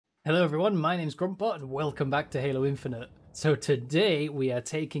Hello everyone, my name's Grumpbot and welcome back to Halo Infinite. So today we are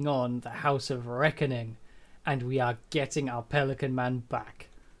taking on the House of Reckoning and we are getting our Pelican Man back.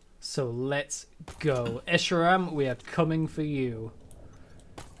 So let's go. Escharum, we are coming for you.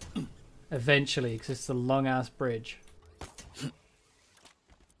 Eventually, because it's a long ass bridge.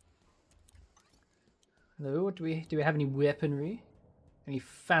 Hello, do we have any weaponry? Any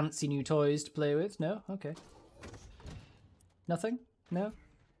fancy new toys to play with? No? Okay. Nothing? No?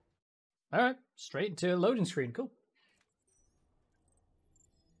 Alright, straight into a loading screen. Cool.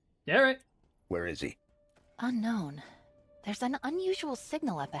 Yeah, alright. Where is he? Unknown. There's an unusual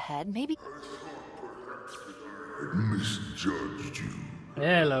signal up ahead. Maybe. I misjudged you.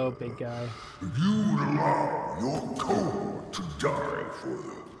 Hello, big guy. You would allow your code to die for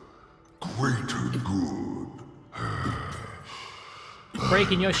the greater good.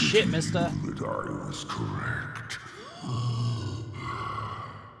 Breaking your shit, mister. That I was correct.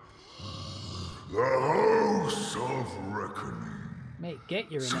 The House of Reckoning. Mate, get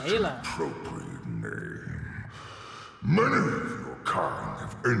your Such an inhaler. appropriate name. Many of your kind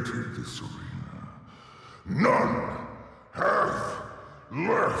have entered this arena. None have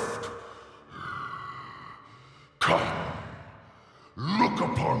left. Come, look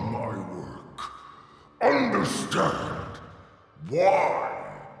upon my work. Understand why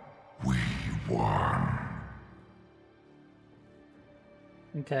we won.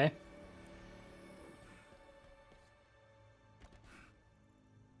 Okay.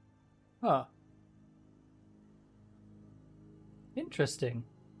 Oh. Interesting.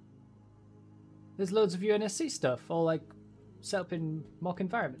 There's loads of UNSC stuff, all like set up in mock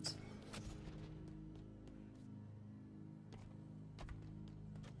environments.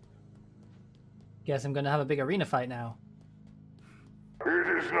 Guess I'm gonna have a big arena fight now.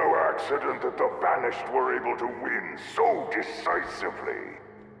 It is no accident that the Banished were able to win so decisively.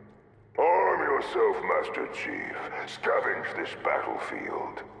 Arm yourself, Master Chief. Scavenge this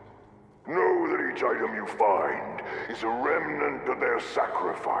battlefield. Know that each item you find is a remnant of their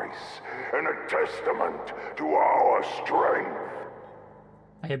sacrifice, and a testament to our strength.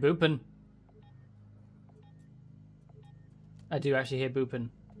 I hear booping. I do actually hear booping.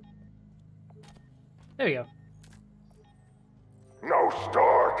 There we go. Now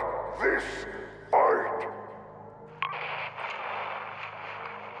start this fight.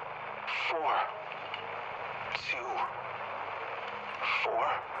 4, 2, 4,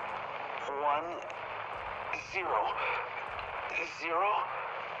 1, 0, 0,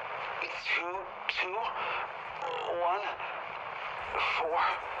 2, 2, 1, 4.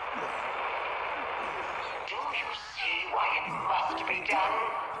 Do you see why it must be done?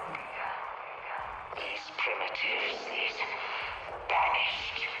 These primitives, these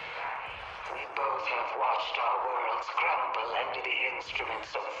banished. We both have watched our worlds crumble under the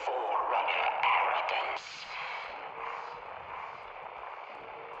instruments of Forerunner arrogance.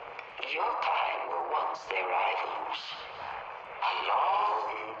 Your kind were once their rivals. A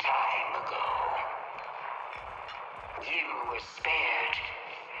long time ago. You were spared,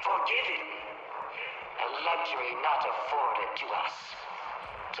 forgiven. A luxury not afforded to us.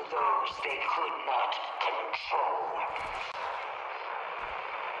 To those they could not control.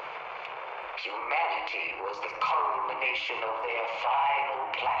 Humanity was the culmination of their final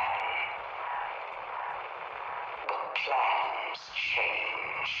plan. But plans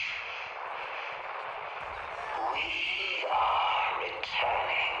change. We are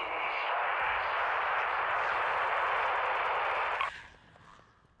returning.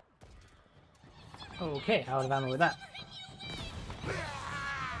 Okay, out of ammo with that.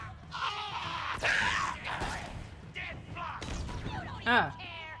 Ah!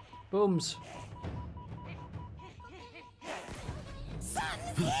 Booms.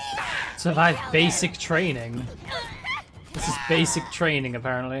 Survive basic training. This is basic training,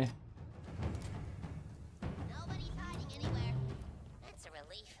 apparently. Nobody's hiding anywhere. It's a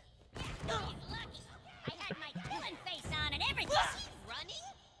relief. He's lucky. I had my killing face on and everything. Running?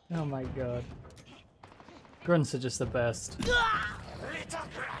 Oh my god. Grunts are just the best. Little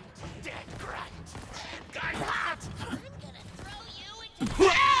grunt, dead grunt. I'm gonna throw you into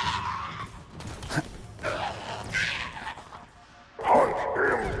Hunt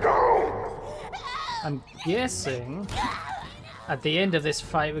him down. I'm guessing at the end of this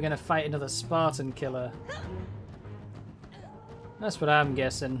fight we're gonna fight another Spartan Killer. That's what I'm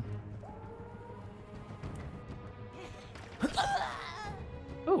guessing.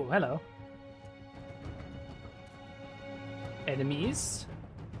 Oh, hello. Enemies.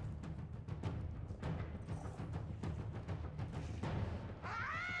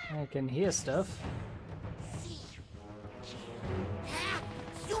 I can hear stuff.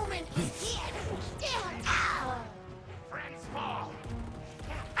 human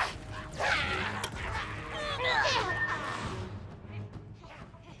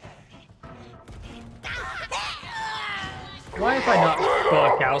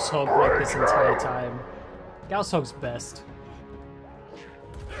got a Gauss Hog like this entire time. Gauss Hog's best.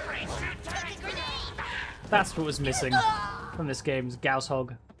 That's what was missing from this game's Gauss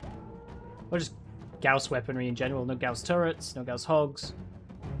Hog. Or just Gauss weaponry in general. No Gauss turrets, no Gauss Hogs.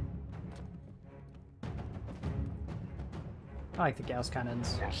 I like the Gauss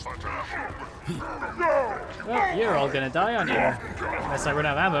cannons. Well, you're all gonna die, aren't you? Unless I run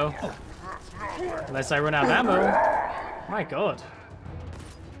out of ammo. Unless I run out of ammo. My god.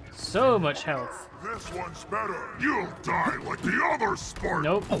 So much health. This one's better. You'll die like the other Spartans.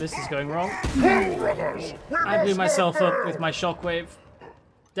 Nope, this is going wrong. I blew myself up with my shockwave.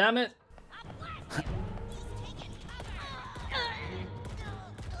 Damn it.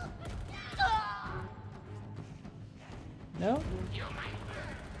 No?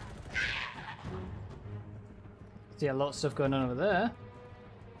 See a lot of stuff going on over there.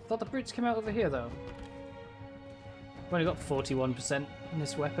 Thought the brutes came out over here though. We've only got 41% in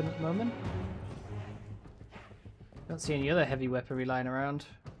this weapon at the moment. Don't see any other heavy weaponry lying around.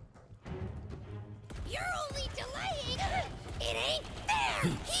 You're only delaying. It ain't fair.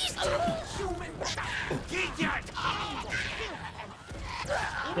 He's human.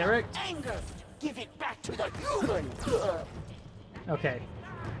 Get wrecked. Give it back to the human. Okay.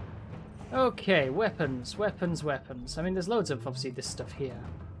 Okay, weapons. I mean, there's loads of, obviously, this stuff here.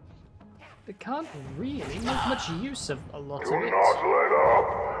 They can't really make much use of a lot of Do it. not let up.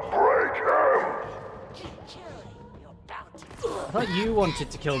 Break him. I thought you wanted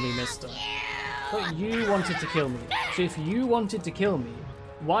to kill me, mister. I thought you wanted to kill me. So if you wanted to kill me,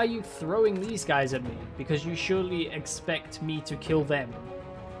 why are you throwing these guys at me? Because you surely expect me to kill them.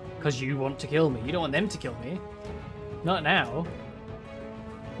 Because you want to kill me. You don't want them to kill me. Not now.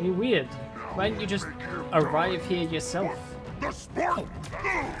 Are you weird? Why don't you just arrive here yourself? The Spartan.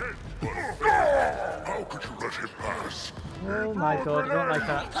 How could you let him pass? Oh my god, I don't like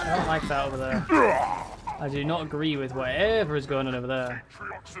that. I don't like that over there. I do not agree with whatever is going on over there.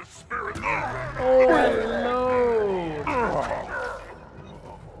 Oh, hello!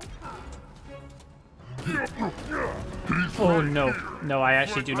 Oh no. No, I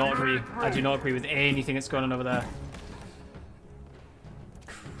actually do not agree. I do not agree with anything that's going on over there.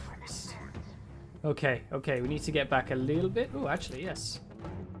 Christ. Okay, we need to get back a little bit. Oh, actually, yes.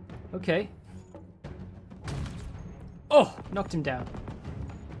 Okay. Oh, knocked him down.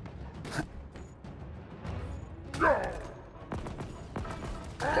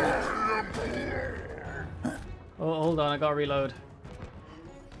 Oh, hold on, I gotta reload.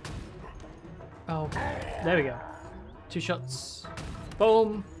 Oh, there we go. 2 shots.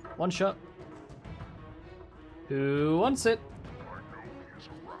 Boom. 1 shot. Who wants it?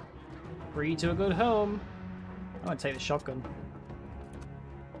 Free to a good home. I'm gonna take the shotgun.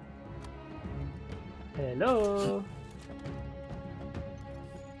 Hello.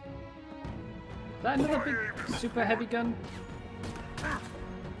 Is that another big super heavy gun?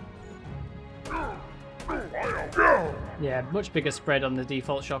 Yeah, much bigger spread on the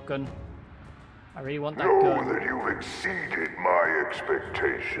default shotgun. I really want that Know gun. that you've exceeded my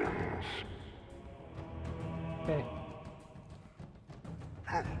expectations. Okay.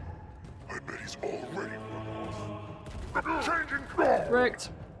 I bet he's already run off. Changing course. Wrecked.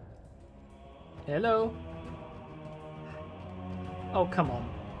 Hello. Oh, come on.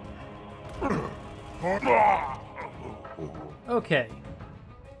 Okay.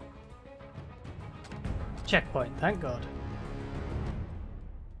 Checkpoint, thank God.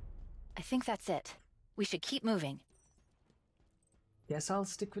 I think that's it. We should keep moving. Guess I'll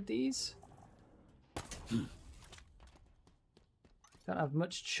stick with these. Don't have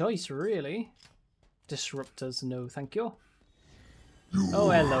much choice, really. Disruptors, no thank you. Oh,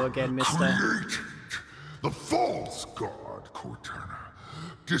 hello again, mister. Created the false god, Cortana.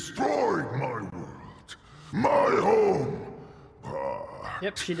 Destroyed my world. My home.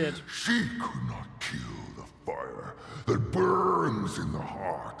 Yep, she did. She could not kill the fire that burns in the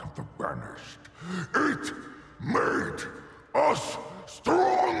heart of the banished. It made us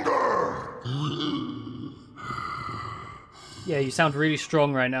stronger. Yeah, you sound really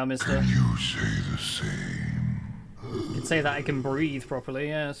strong right now, mister. Can you say the same? You can say that I can breathe properly,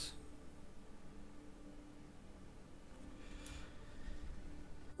 yes.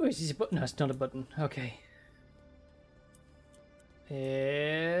 Oh, is this a button? No, it's not a button. Okay.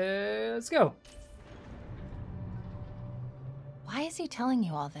 Let's go. Why is he telling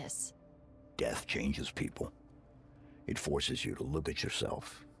you all this? Death changes people. It forces you to look at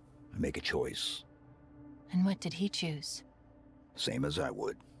yourself and make a choice. And what did he choose? Same as I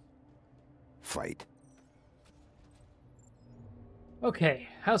would. Fight. Okay,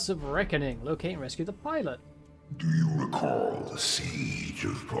 House of Reckoning. Locate and rescue the pilot. Do you recall the scene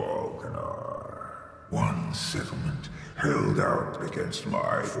siege of Polkanar. One settlement held out against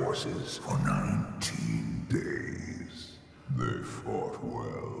my forces for 19 days. They fought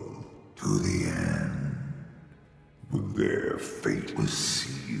well to the end. But their fate was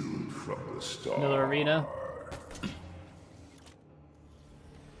sealed from the start. Another arena.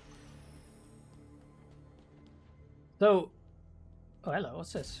 So, oh hello,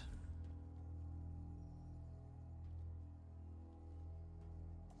 what's this?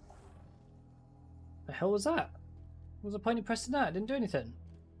 The hell was that? What was the point of pressing that? I didn't do anything.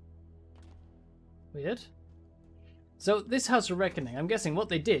 Weird. So this House of Reckoning, I'm guessing what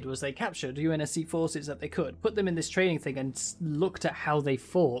they did was they captured UNSC forces that they could, put them in this training thing and looked at how they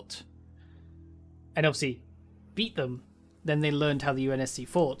fought. And obviously beat them. Then they learned how the UNSC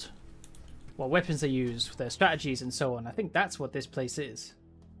fought. What weapons they used, their strategies and so on. I think that's what this place is.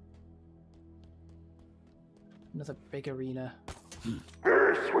 Another big arena.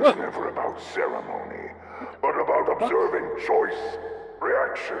 This was never about ceremony, but about observing choice,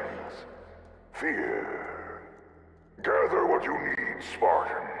 reactions, fear. Gather what you need,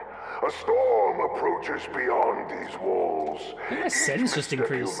 Spartan. A storm approaches beyond these walls. My sense just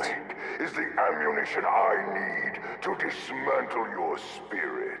increased. Each step you make is the ammunition I need to dismantle your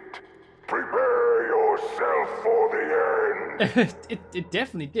spirit. Prepare yourself for the end. it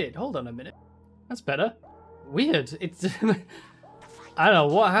definitely did. Hold on a minute. That's better. Weird. It's I don't know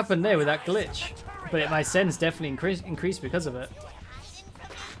what happened there with that glitch, but my sense definitely increased because of it.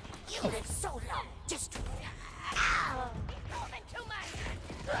 You live so long. Just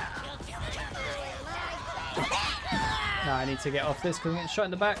Nah, I need to get off this because I'm getting shot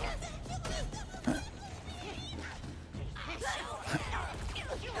in the back.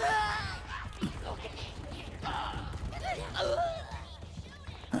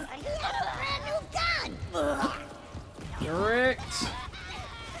 Correct.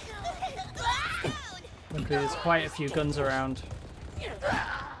 Luckily, there's quite a few guns around.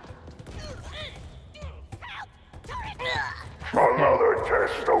 Another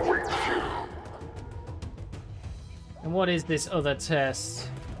test awaits you. And what is this other test?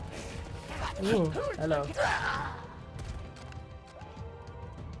 Ooh, hello.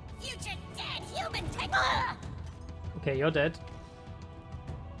 future dead human tech. Okay, you're dead.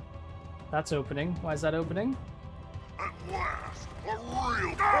 That's opening. Why is that opening? At last, a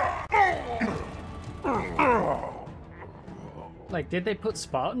real. Like, did they put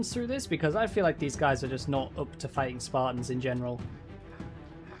Spartans through this? Because I feel like these guys are just not up to fighting Spartans in general.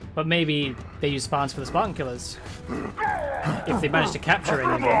 But maybe they use Spartans for the Spartan Killers. If they manage to capture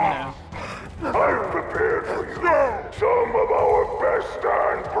any of them, you know. I've prepared for you some of our best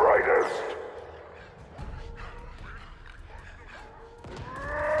and brightest.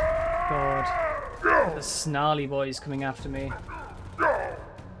 God. The snarly boys coming after me.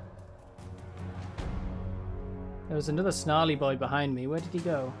 There was another snarly boy behind me. Where did he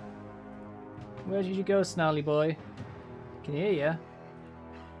go? Where did you go, snarly boy? I can hear you.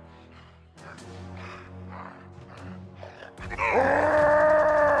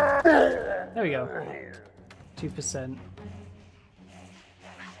 There we go. 2%.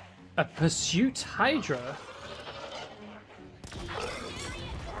 A pursuit Hydra?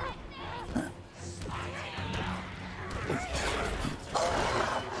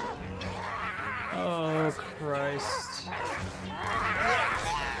 Oh, Christ.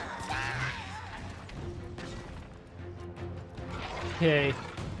 Okay.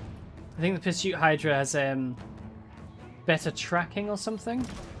 I think the Pursuit Hydra has better tracking or something.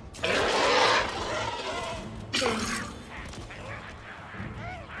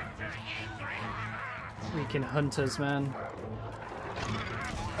 Freaking hunters, man.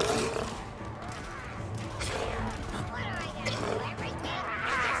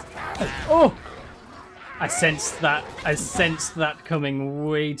 Oh! I sensed that coming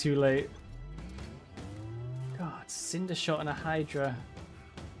way too late. God, Cinder Shot and a Hydra.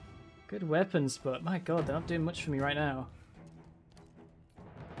 Good weapons, but my god, they're not doing much for me right now.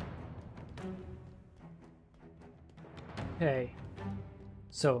 Okay.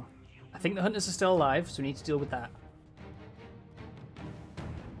 So, I think the hunters are still alive, so we need to deal with that.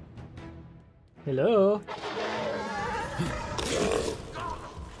 Hello?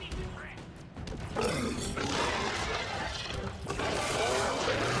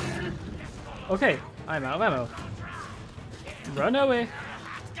 Okay, I'm out of ammo. Run away.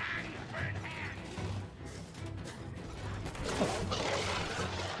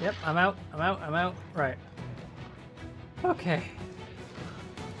 Yep, I'm out. Right. Okay.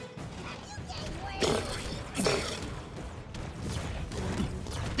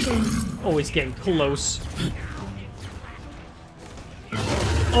 Always getting close.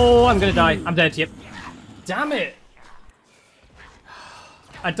 Oh, I'm gonna die. I'm dead, yep. Damn it!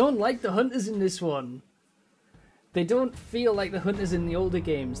 I don't like the hunters in this one. They don't feel like the hunters in the older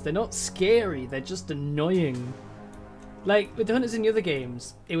games. They're not scary, they're just annoying. Like, with the hunters in the other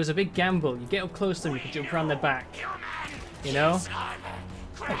games, it was a big gamble. You get up close to them, you can jump around their back. You know?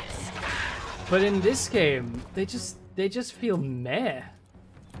 But in this game, they just feel meh.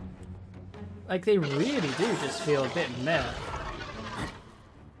 Like, they really do just feel a bit meh.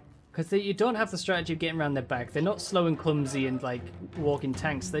 Because you don't have the strategy of getting around their back. They're not slow and clumsy and, like, walking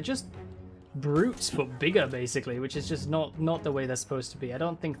tanks. They're just brutes, but bigger, basically, which is just not the way they're supposed to be. I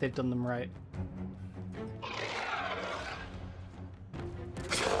don't think they've done them right.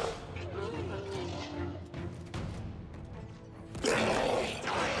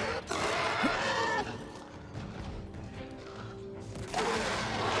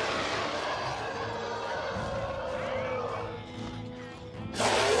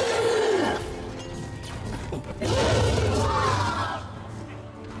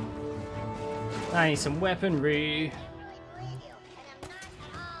 I need some weaponry.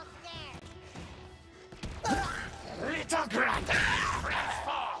 Little grunt.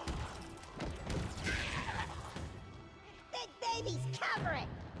 Big babies, cover it!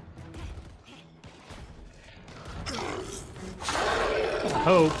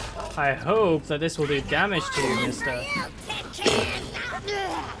 I hope that this will do damage to you, mister.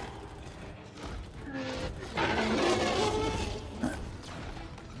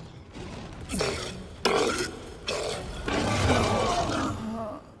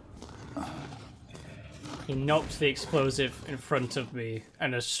 He knocked the explosive in front of me,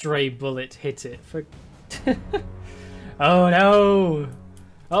 and a stray bullet hit it. For oh no!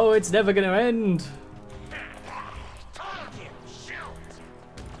 Oh, it's never gonna end!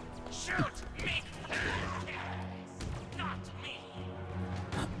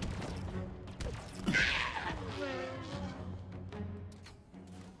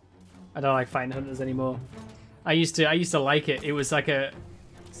 I don't like fighting hunters anymore. I used to like it. It was like a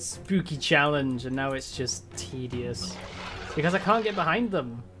spooky challenge, and now it's just tedious because I can't get behind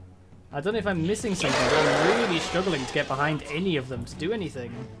them. I don't know if I'm missing something, but I'm really struggling to get behind any of them to do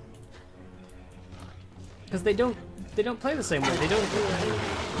anything because they don't play the same way.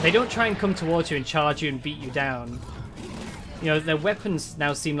 They don't try and come towards you and charge you and beat you down. You know, their weapons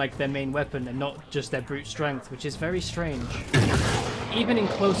now seem like their main weapon and not just their brute strength, which is very strange. Even in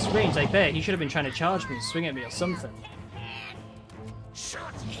close range, like there, he should have been trying to charge me, swing at me or something.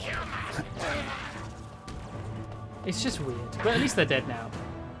 It's just weird, but at least they're dead now.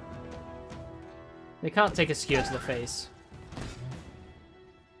 They can't take a skewer to the face.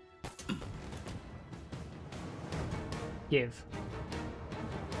 Give.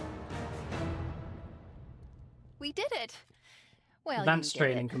 We did it. Well, Advanced you did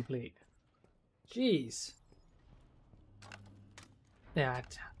training it. complete. Jeez. Yeah.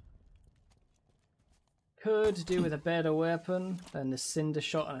 Could do with a better weapon than the cinder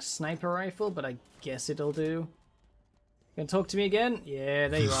shot and a sniper rifle, but I guess it'll do. Gonna talk to me again? Yeah,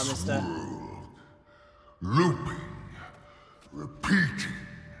 there you are, mister. Looping, repeating,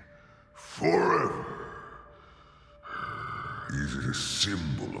 forever. Is it a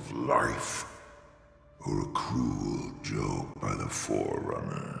symbol of life, or a cruel joke by the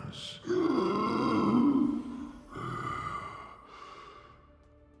Forerunners?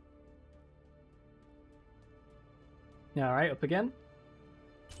 Alright, up again.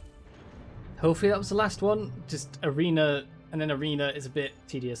 Hopefully that was the last one. Just arena, and then arena is a bit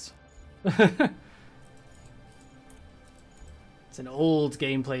tedious. It's an old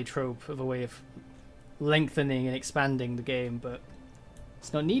gameplay trope of a way of lengthening and expanding the game, but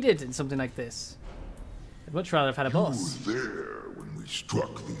it's not needed in something like this. I'd much rather have had a boss. You were there when we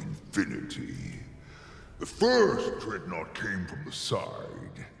struck the Infinity. The first dreadnought came from the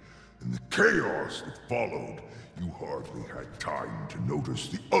side. In the chaos that followed, you hardly had time to notice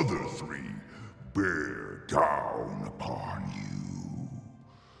the other three bear down upon you.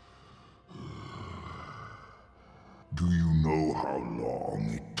 Do you know how long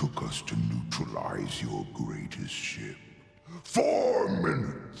it took us to neutralize your greatest ship? 4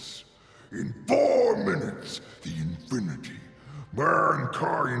 minutes! In 4 minutes, the Infinity,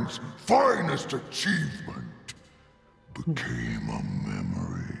 mankind's finest achievement, became a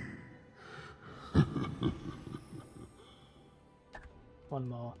memory. One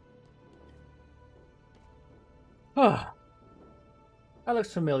more. Oh, that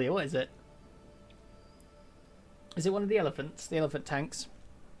looks familiar. What is it? Is it one of the elephants? The elephant tanks?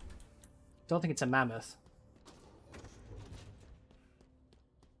 Don't think it's a mammoth.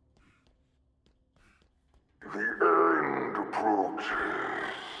 The end approaches.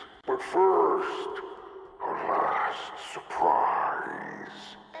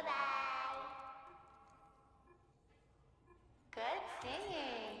 surprise. Bye-bye. Good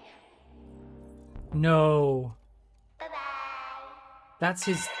singing. No. Bye-bye. That's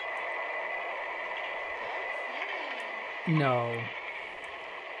his... Good singing. No.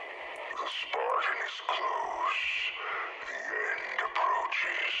 The Spartan is close. The end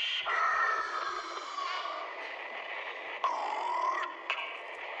approaches. Good.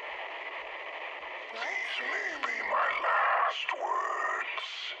 These may be my last words.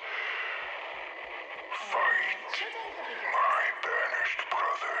 Fight, my banished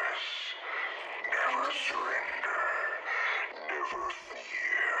brothers. Never surrender. Never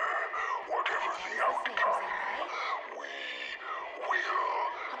fear. Whatever the outcome, we will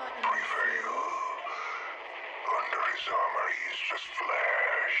prevail. Under his armor, he is just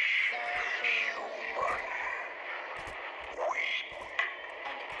flesh. Human. Weak.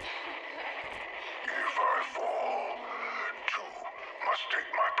 If I fall, two must take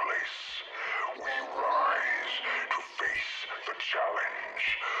my place. We rise to face the challenge.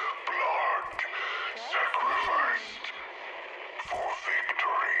 Blood sacrificed for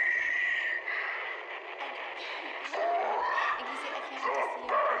victory. For the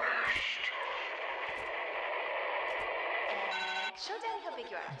banished. And show Daddy how big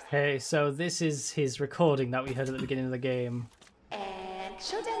you are. Okay, so this is his recording that we heard at the beginning of the game. And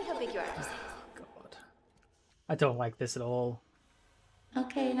show Daddy how big you are. God. I don't like this at all.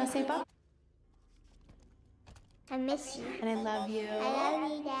 Okay, now say bye. I miss you. And I love you. I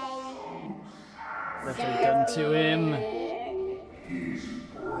love you, Daddy. What have we done to him?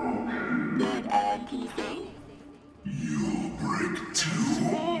 Good and easy. You'll break too.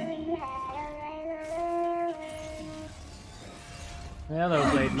 Hello,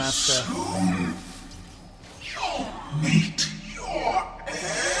 Blade Master. Meet your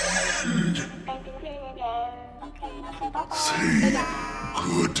end. Say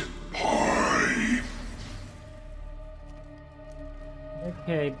goodbye.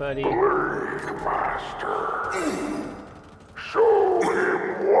 Okay, buddy. Blade Master. Show him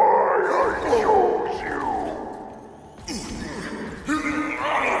why I chose you.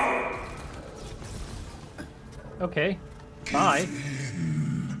 Okay. Bye.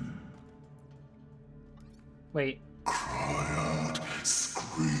 Wait. Cry out,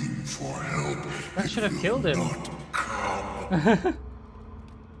 scream for help. That should have killed him. Not come.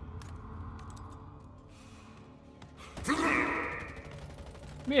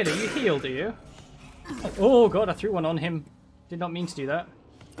 Really? You healed, do you? Oh god, I threw one on him. Did not mean to do that.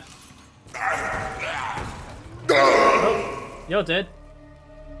 Oh, you're dead.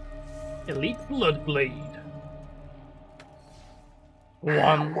 Elite Bloodblade.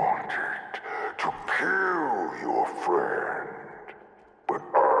 One. Wanted to kill your friend, but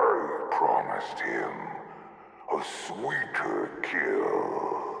I promised him a sweeter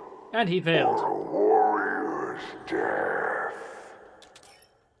kill. And he failed. For a warrior's death.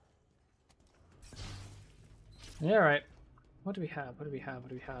 Yeah, alright. What do we have? What do we have? What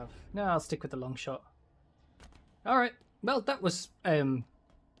do we have? No, I'll stick with the long shot. Alright. Well, that was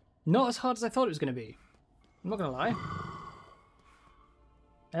not as hard as I thought it was going to be. I'm not going to lie.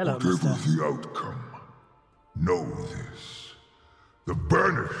 Hello, Whatever mister. the outcome, know this. The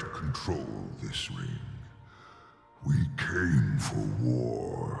Banished control this ring. We came for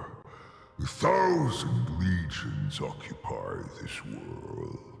war. 1,000 legions occupy this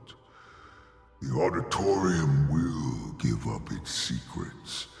world. The auditorium will give up its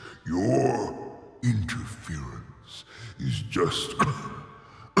secrets. Your interference is just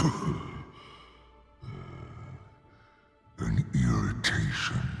an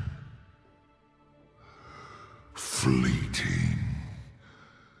irritation. Fleeting.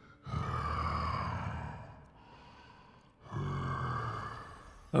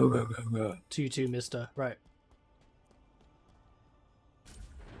 Oh, go, go, go. 2-2, mister. Right.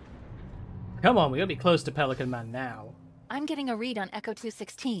 Come on, we gotta be close to Pelican Man now. I'm getting a read on Echo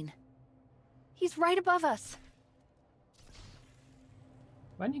 216. He's right above us.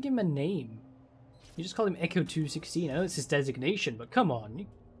 Why didn't you give him a name? You just call him Echo 216. I know it's his designation, but come on.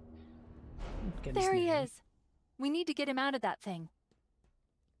 Get his There he name. is. We need to get him out of that thing.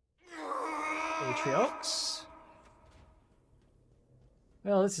 Atriox.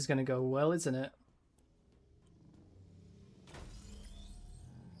 Well, this is gonna go well, isn't it?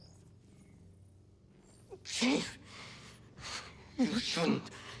 Chief, you shouldn't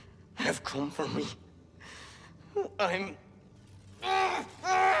have come for me. I'm...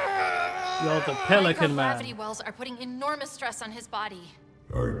 You're the Pelican Man. Microgravity wells are putting enormous stress on his body.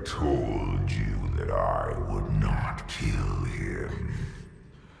 I told you that I would not kill him.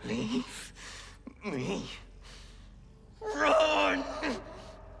 Leave me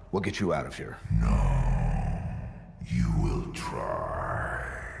We'll get you out of here. You will try.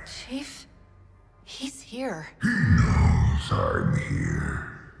 Chief? He's here. He knows I'm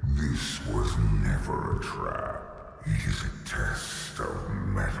here. This was never a trap. It is a test of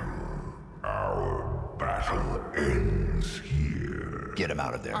metal. Our battle ends here. Get him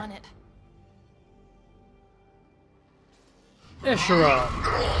out of there. On it. Escharum,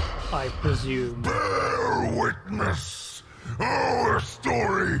 I presume. Bear witness. Our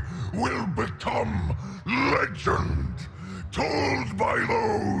story will become legend, told by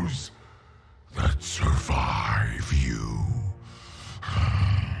those that survive you.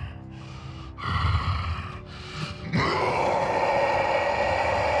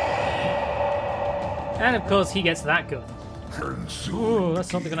 And of course he gets that gun. And soon Ooh,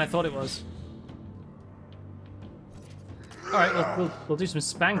 that's not the gun I thought it was. Alright, we'll do some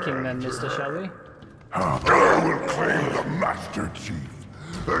spanking then, mister, shall we? I will claim the Master Chief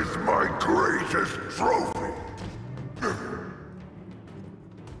as my greatest trophy.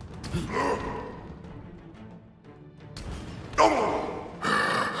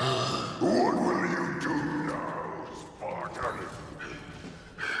 What will you do now, Spartan?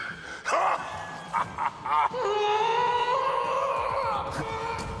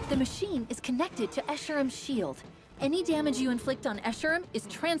 The machine is connected to Escherum's shield. Any damage you inflict on Escharum is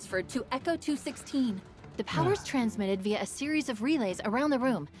transferred to Echo 216. The power's transmitted via a series of relays around the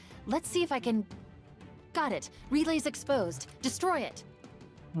room. Let's see if I can... Got it. Relays exposed. Destroy it.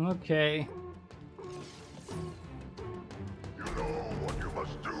 Okay. You know what you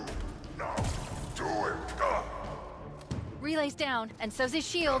must do. Now, do it. Relays down, and so's his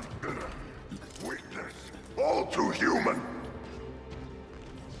shield. Weakness. All too human.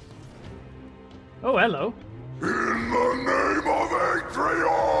 Oh, hello. In the name of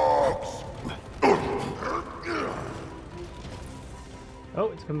Atriox! Oh,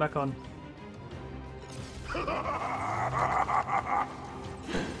 it's come back on.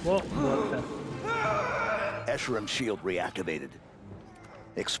 What the... Escharum shield reactivated.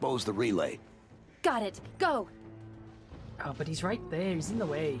 Expose the relay. Got it. Go. Oh, but he's right there. He's in the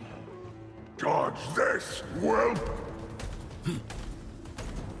way. Dodge this, whelp!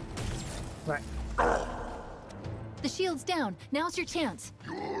 Right. The shield's down. Now's your chance.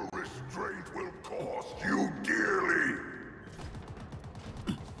 Your restraint will cost you dearly.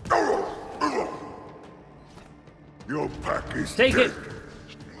 Your pack is Take dead. it!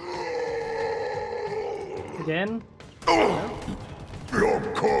 Again? Your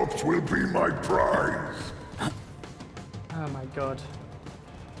corpse will be my prize. Oh my god.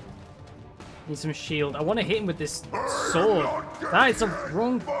 Need some shield. I want to hit him with this sword. Ah, it's the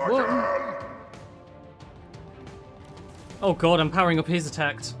wrong button. Oh god, I'm powering up his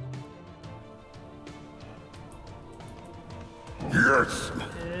attacks. Yes.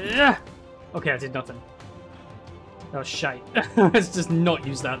 Yeah. Okay, I did nothing. That was shite. Let's just not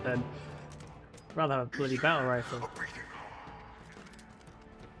use that then. Rather have a bloody battle rifle.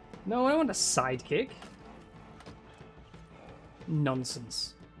 No, I want a sidekick.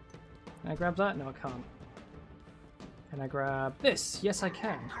 Nonsense. Can I grab that? No, I can't. Can I grab this? Yes, I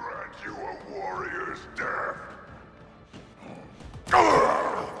can. Grant you a warrior's death.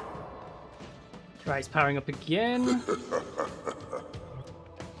 Right, it's powering up again.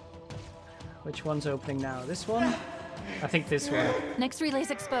 Which one's opening now? This one? I think this one. Next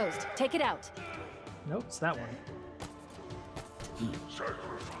relay's exposed. Take it out. Nope, it's that one.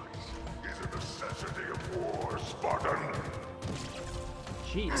 Sacrifice is a necessity of war, Spartan.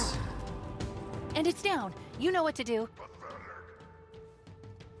 Jeez. And it's down. You know what to do.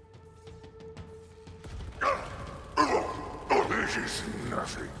 This is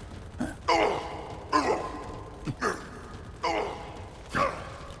nothing.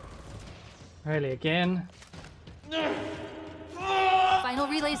 Really, again? Final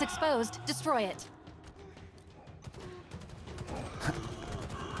relay's exposed. Destroy it.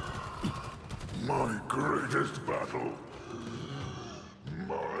 My greatest battle.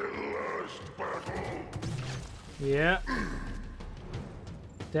 My last battle. Yeah.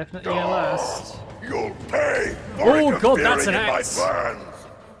 Definitely a last. You'll pay for Oh god, that's an interfering in my axe! plans.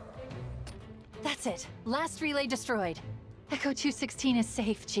 That's it. Last relay destroyed. Echo 216 is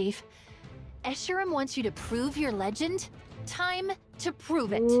safe, Chief. Escharum wants you to prove your legend. Time to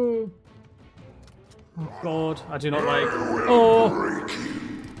prove it. Ooh. Oh god, I do not like. Oh!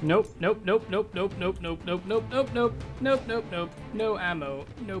 Nope, nope, nope, nope, nope, nope, nope, nope, nope, nope, nope, nope, nope, nope. No ammo.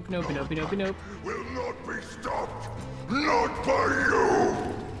 Nope, nope, nope, nope, nope. Will not be stopped. Not by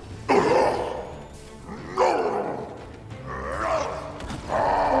you. No.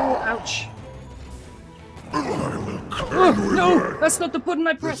 Oh, ouch. I will come No! That's not the button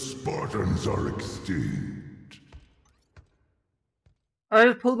I pressed! Spartans are extinct.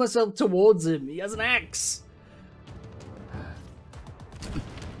 I pulled myself towards him. He has an axe.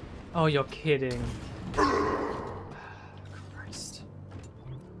 Oh, you're kidding. Christ.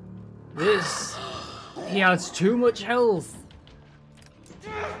 This... He has too much health.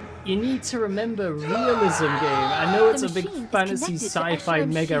 You need to remember realism game. I know it's a big fantasy sci-fi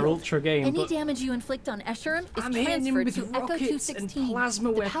mega ultra game, Any but damage you inflict on Escharum is I'm hitting him transferred with to Echo rockets and 216.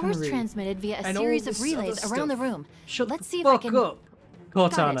 plasma The power's weaponry transmitted via a and all series of this relays other around the stuff. room. Shut Let's the see if I fuck can... up,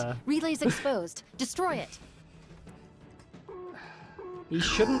 Got Cortana. it. Relays exposed. Destroy it. He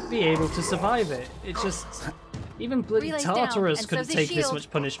shouldn't be able to survive it. It just... Even bloody Relays down, Tartarus and couldn't so's his take this shield. much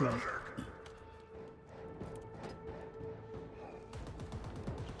punishment.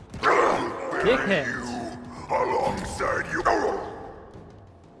 Dickhead. Alongside you.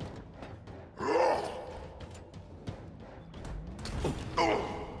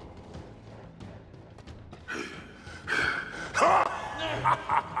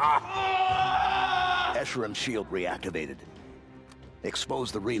 Escharum shield reactivated.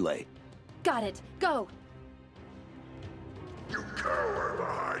 Expose the relay. Got it. Go. You cower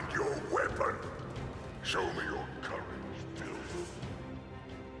behind your weapon. Show me your courage, Bill.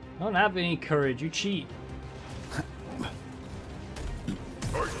 I don't have any courage, you cheat.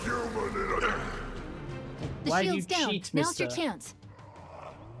 A human in a... The Why do you shield's down. cheat, Now's your mister? chance.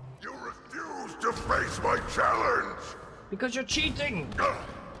 You refuse to face my challenge. Because you're cheating!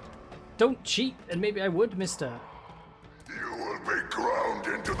 Don't cheat, and maybe I would, mister. You will be ground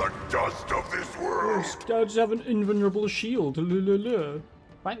into the dust of this world. I just have an invulnerable shield.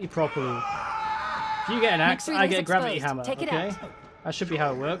 Fight me properly. If you get an axe, Next I get a relay's gravity exposed. hammer, Take it okay? out. That should be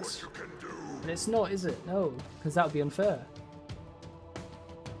how it works. You can do. But it's not, is it? No, because that would be unfair.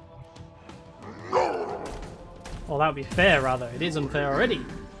 No. Well, that would be fair, rather. It is unfair already.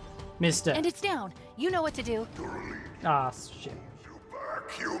 Mister. And it's down. You know what to do. Ah, shit. You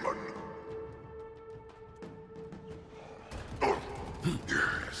back, human.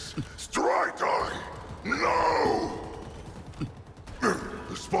 Yes. Strike eye. No.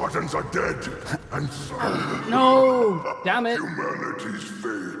 The Spartans are dead, and so No! Damn it! humanity's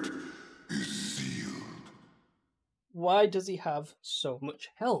fate is sealed. Why does he have so much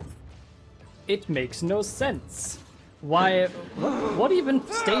health? It makes no sense. Why? What even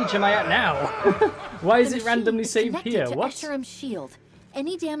stage am I at now? Why is The it randomly machine is saved connected here? to What? Escharum shield.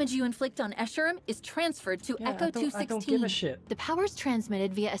 Any damage you inflict on Escharum is transferred to Yeah, Echo I don't 216. give a shit. The power's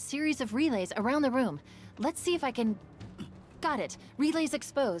transmitted via a series of relays around the room. Let's see if I can... Got it. Relays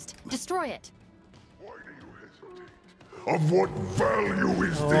exposed. Destroy it. Why do you hesitate? Of what value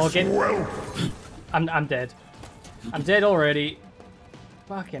is this get- wealth? I'm dead. I'm dead already.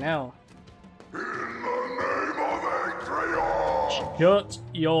 Fucking hell. In the name of Atreus! Shut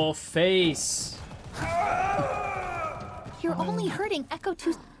your face. You're only hurting Echo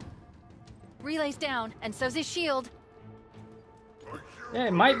 2... Relays down, and so's his shield. Yeah,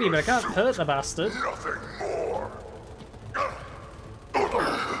 it might be, but I can't hurt the bastard. Nothing more.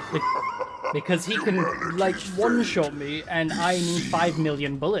 Because he can, like, one-shot me, and I need 5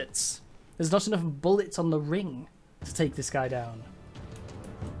 million bullets. There's not enough bullets on the ring to take this guy down.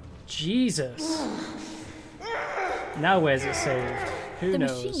 Jesus. Now where's it saved? Who The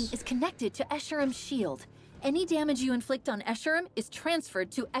knows? machine is connected to Escherum's shield. Any damage you inflict on Escharum is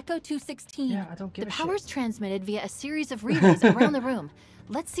transferred to Echo 216. Yeah, I don't give the a shit. power's transmitted via a series of relays around the room.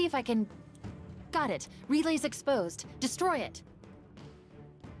 Let's see if I can... Got it. Relays exposed. Destroy it.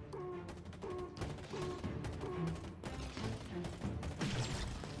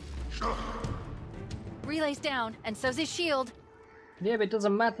 Relays down, and so's his shield. Yeah, but it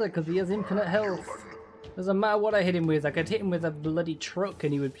doesn't matter because he has infinite health. Doesn't matter what I hit him with. I could hit him with a bloody truck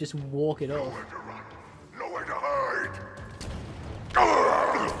and he would just walk it off. Nowhere to hide.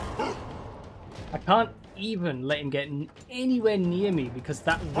 I can't even let him get anywhere near me because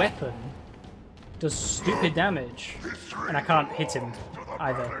that weapon does stupid damage. And I can't hit him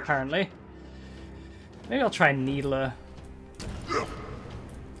either, apparently. Maybe I'll try Needler.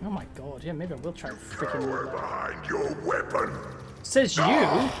 Oh my god, yeah, maybe I will try freaking Cower Needler. behind your weapon. Says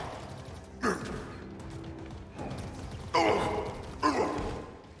you!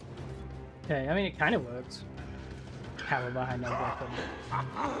 Okay, I mean, it kind of worked. Cower behind that weapon.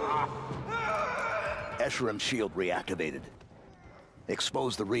 Escharum shield reactivated.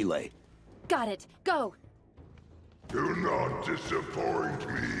 Expose the relay. Got it. Go. Do not disappoint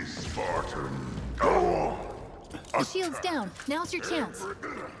me, Spartan. Go on. The shield's down. Now's your chance.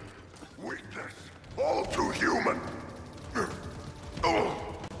 Weakness. All too human.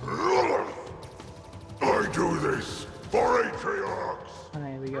 I do this For Atriox!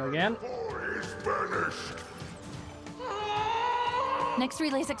 There we go again. For is banished! Next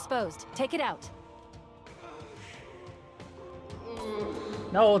relay's exposed. Take it out.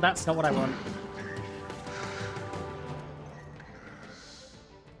 No, that's not what I want.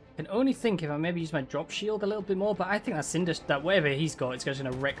 I can only think if I maybe use my drop shield a little bit more, but I think that Cinder, that whatever he's got, it's just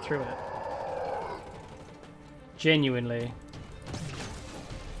gonna wreck through it. Genuinely.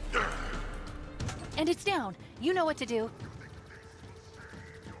 And it's down. You know what to do.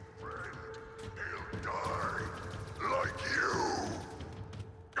 He'll die like you!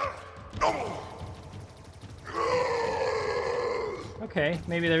 Okay,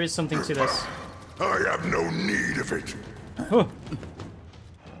 maybe there is something to this. I have no need of it. Huh.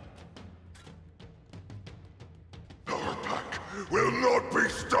 Our pack will not be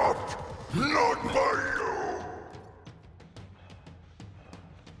stopped. Not by you.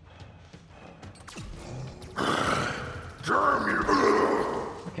 Damn you.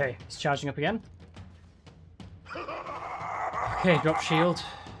 Okay, he's charging up again. Okay, drop shield.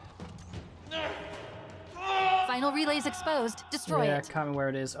 Final relay's exposed. Destroy Yeah, I it. can't remember where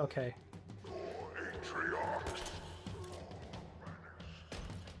it is. Okay.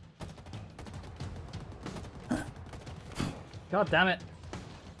 God damn it.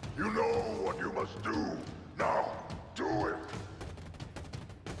 You know what you must do. Now, do it.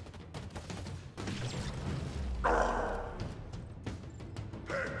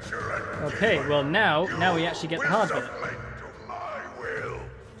 Okay, well now we actually get the hard bit.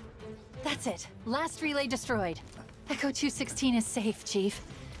 That's it. Last relay destroyed. Echo 216 is safe, Chief.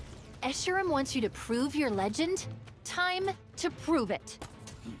 Escharum wants you to prove your legend. Time to prove it.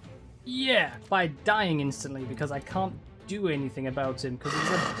 Yeah, by dying instantly because I can't do anything about him because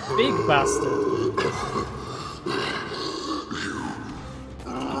he's a big bastard.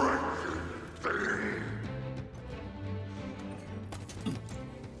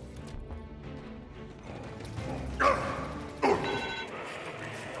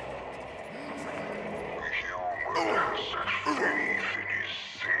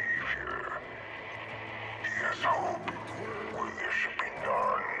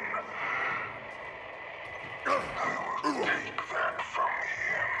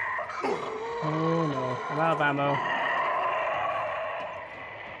 Oh no, I'm out of ammo.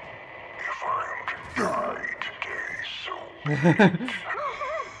 If I am to die today, so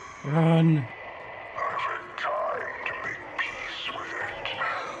Run. I've had time to make peace with it.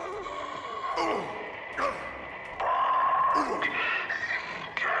 But in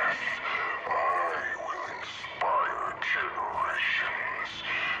death, I will inspire generations.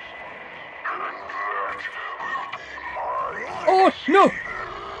 And that will be my Oh no!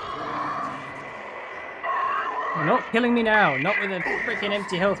 You're not killing me now. Not with a freaking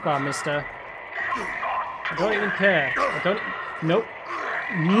empty health bar, mister. I don't even care. I don't... Nope.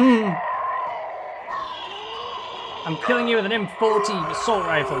 I'm killing you with an M40 assault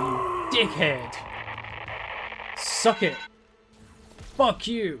rifle, you dickhead. Suck it. Fuck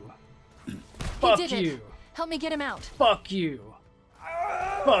you. Fuck He did you. it. Help me get him out. Fuck you.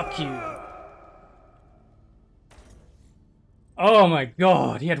 Fuck you. Oh my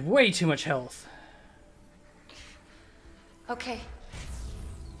god, he had way too much health. Okay.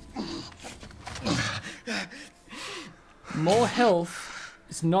 More health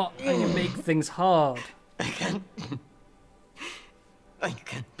is not going to make things hard. I can't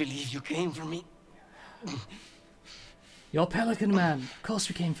believe you came for me. You're Pelican Man. Of course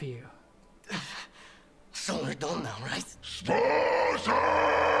we came for you. So we're done now, right? Spartan!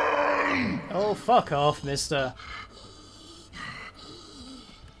 Oh, fuck off, mister.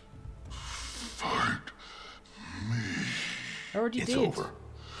 Fight me. I already It's did. over.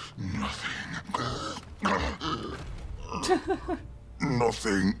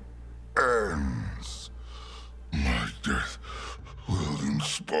 Nothing ends. My death will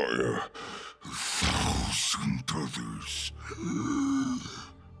inspire 1,000 others.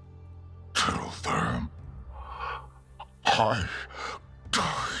 Tell them I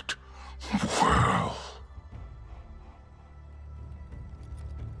died well.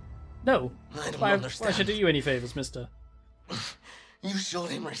 No. I don't Why understand. should I do you any favors, mister? You showed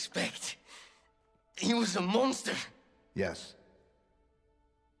him respect. He was a monster. Yes.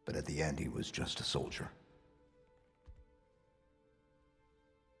 But at the end, he was just a soldier.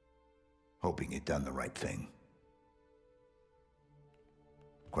 Hoping he'd done the right thing.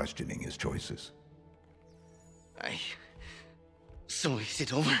 Questioning his choices. So is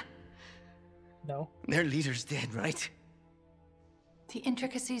it over? No. Their leader's dead, right? The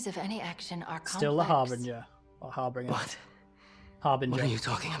intricacies of any action are complex. Still a harbinger. Or harbinger. What? Harbinger. What are you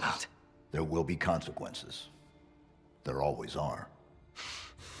talking about? There will be consequences. There always are.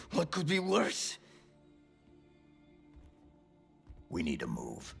 What could be worse? We need to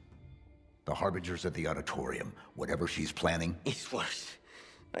move. The Harbinger's at the auditorium. Whatever she's planning... It's worse.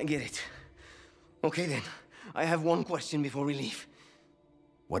 I get it. Okay then. I have one question before we leave.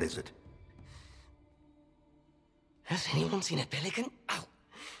 What is it? Has anyone seen a pelican? Ow.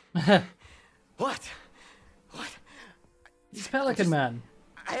 What? What? It's Pelican Man.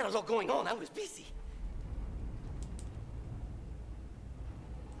 I had a lot going on. I was busy.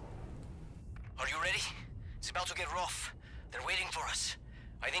 Are you ready? It's about to get rough. They're waiting for us.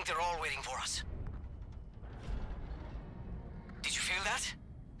 I think they're all waiting for us. Did you feel that?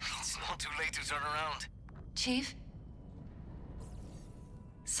 It's not too late to turn around. Chief?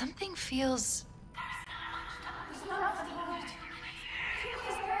 Something feels...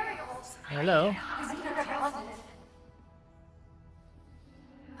 Hello.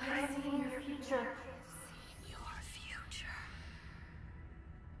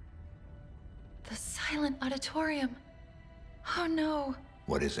 The silent auditorium. Oh no.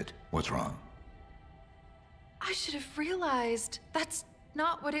 What is it? What's wrong? I should have realized. That's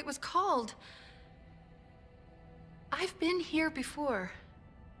not what it was called. I've been here before.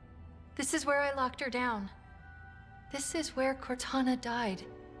 This is where I locked her down. This is where Cortana died.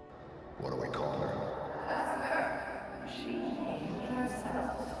 What do we call her? She named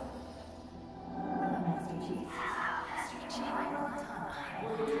herself.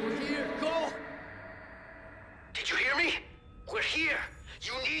 We're here. Go! Did you hear me? We're here.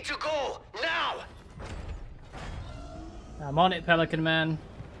 You need to go now. I'm on it, Pelican Man.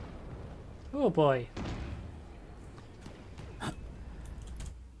 Oh boy.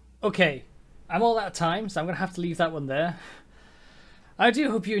 Okay, I'm all out of time, so I'm going to have to leave that one there. I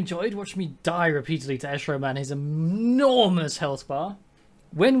do hope you enjoyed watching me die repeatedly to Escharum and his enormous health bar.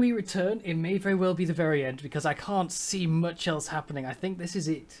 When we return, it may very well be the very end, because I can't see much else happening. I think this is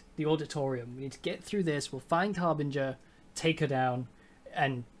it, the auditorium. We need to get through this, we'll find Harbinger, take her down,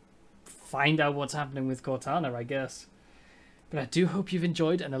 and find out what's happening with Cortana, I guess. But I do hope you've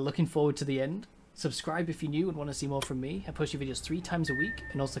enjoyed and are looking forward to the end. Subscribe if you're new and want to see more from me. I post your videos 3 times a week,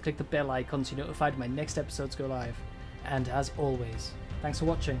 and also click the bell icon so you're notified when my next episodes go live. And as always, thanks for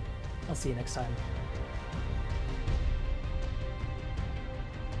watching. I'll see you next time.